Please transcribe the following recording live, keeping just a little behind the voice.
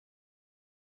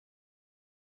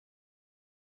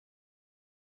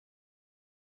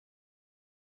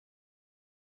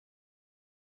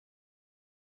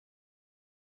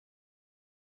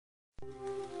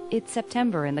It's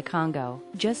September in the Congo,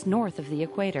 just north of the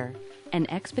equator. An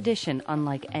expedition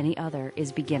unlike any other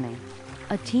is beginning.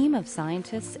 A team of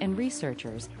scientists and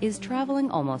researchers is traveling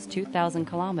almost 2,000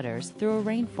 kilometers through a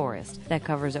rainforest that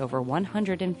covers over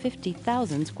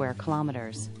 150,000 square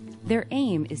kilometers. Their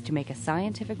aim is to make a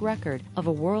scientific record of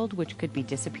a world which could be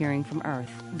disappearing from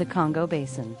Earth, the Congo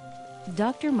Basin.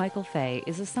 Dr. Michael Fay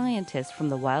is a scientist from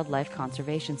the Wildlife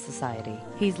Conservation Society.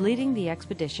 He's leading the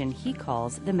expedition he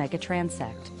calls the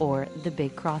Megatransect, or the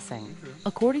Big Crossing.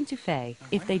 According to Fay,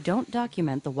 if they don't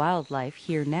document the wildlife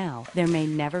here now, there may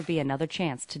never be another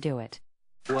chance to do it.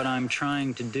 What I'm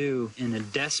trying to do in a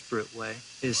desperate way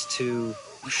is to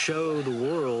show the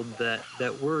world that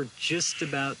we're just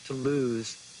about to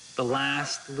lose the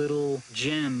last little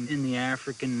gem in the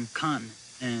African continent.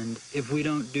 And if we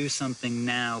don't do something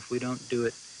now, if we don't do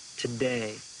it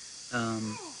today,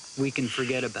 we can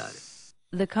forget about it.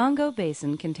 The Congo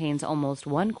Basin contains almost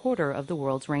 1/4 of the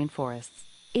world's rainforests.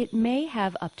 It may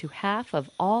have up to half of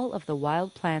all of the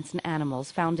wild plants and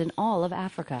animals found in all of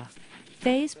Africa.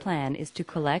 Fay's plan is to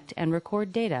collect and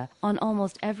record data on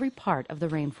almost every part of the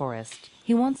rainforest.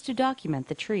 He wants to document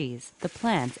the trees, the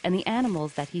plants, and the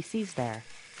animals that he sees there.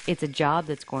 It's a job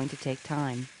that's going to take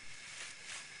time.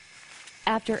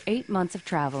 After 8 months of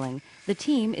traveling, the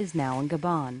team is now in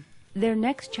Gabon. Their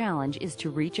next challenge is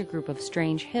to reach a group of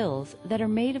strange hills that are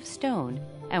made of stone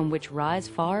and which rise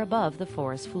far above the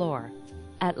forest floor.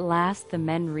 At last, the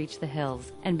men reach the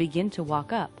hills and begin to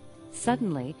walk up.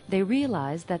 Suddenly, they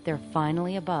realize that they're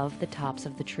finally above the tops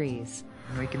of the trees.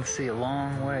 We can see a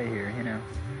long way here,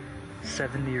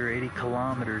 70 or 80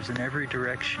 kilometers in every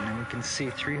direction, and we can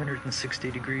see 360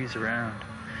 degrees around.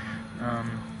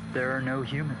 There are no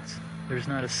humans. There's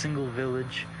not a single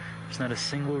village. There's not a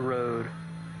single road.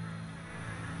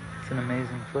 It's an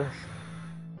amazing place.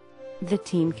 The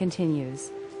team continues.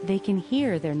 They can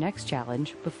hear their next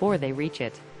challenge before they reach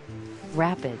it.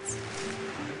 Rapids.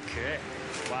 Okay.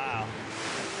 Wow.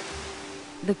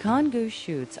 The Congo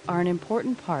Chutes are an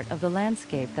important part of the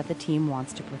landscape that the team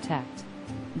wants to protect.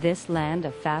 This land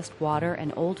of fast water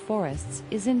and old forests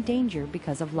is in danger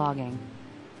because of logging.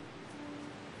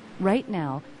 Right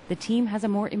now, the team has a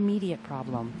more immediate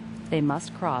problem. They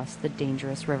must cross the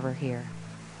dangerous river here.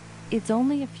 It's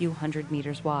only a few hundred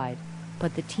meters wide,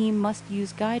 but the team must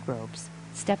use guide ropes,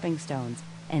 stepping stones,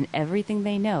 and everything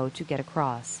they know to get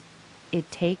across.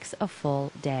 It takes a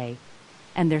full day,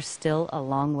 and there's still a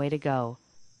long way to go.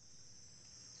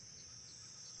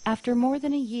 After more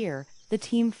than a year, the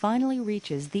team finally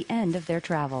reaches the end of their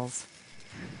travels.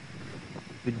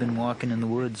 We'd been walking in the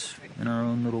woods in our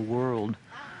own little world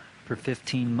for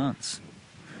 15 months,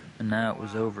 and now it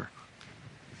was over.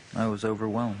 I was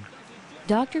overwhelmed.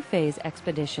 Dr. Fay's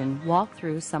expedition walked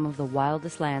through some of the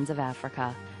wildest lands of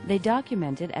Africa. They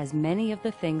documented as many of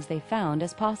the things they found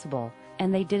as possible,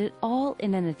 and they did it all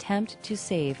in an attempt to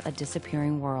save a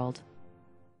disappearing world.